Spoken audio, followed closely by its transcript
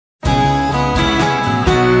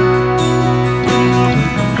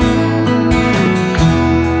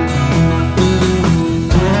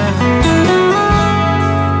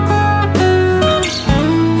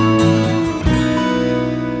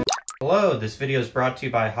video is brought to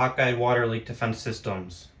you by Hawkeye Water Leak Defense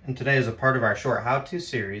Systems. And today, as a part of our short how-to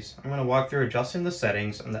series, I'm going to walk through adjusting the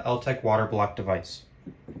settings on the Eltek Water Block device.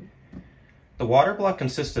 The water block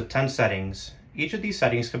consists of 10 settings. Each of these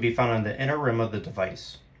settings can be found on the inner rim of the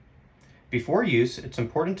device. Before use, it's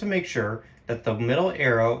important to make sure that the middle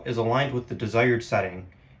arrow is aligned with the desired setting.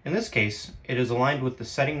 In this case, it is aligned with the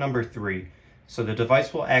setting number 3, so the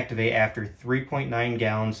device will activate after 3.9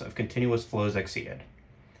 gallons of continuous flow is exceeded.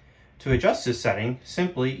 To adjust this setting,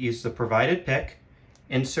 simply use the provided pick,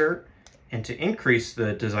 insert, and to increase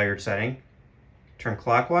the desired setting, turn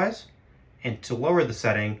clockwise, and to lower the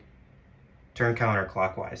setting, turn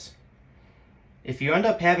counterclockwise. If you end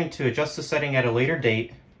up having to adjust the setting at a later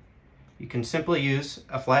date, you can simply use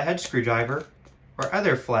a flathead screwdriver or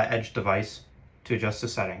other flat edge device to adjust the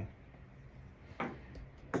setting.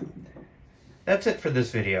 That's it for this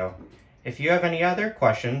video. If you have any other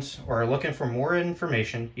questions or are looking for more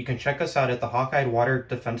information, you can check us out at the Hawkeye Water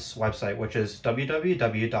Defense website, which is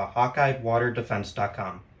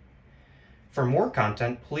www.hawkeyewaterdefense.com. For more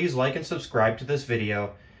content, please like and subscribe to this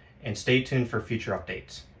video and stay tuned for future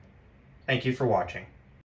updates. Thank you for watching.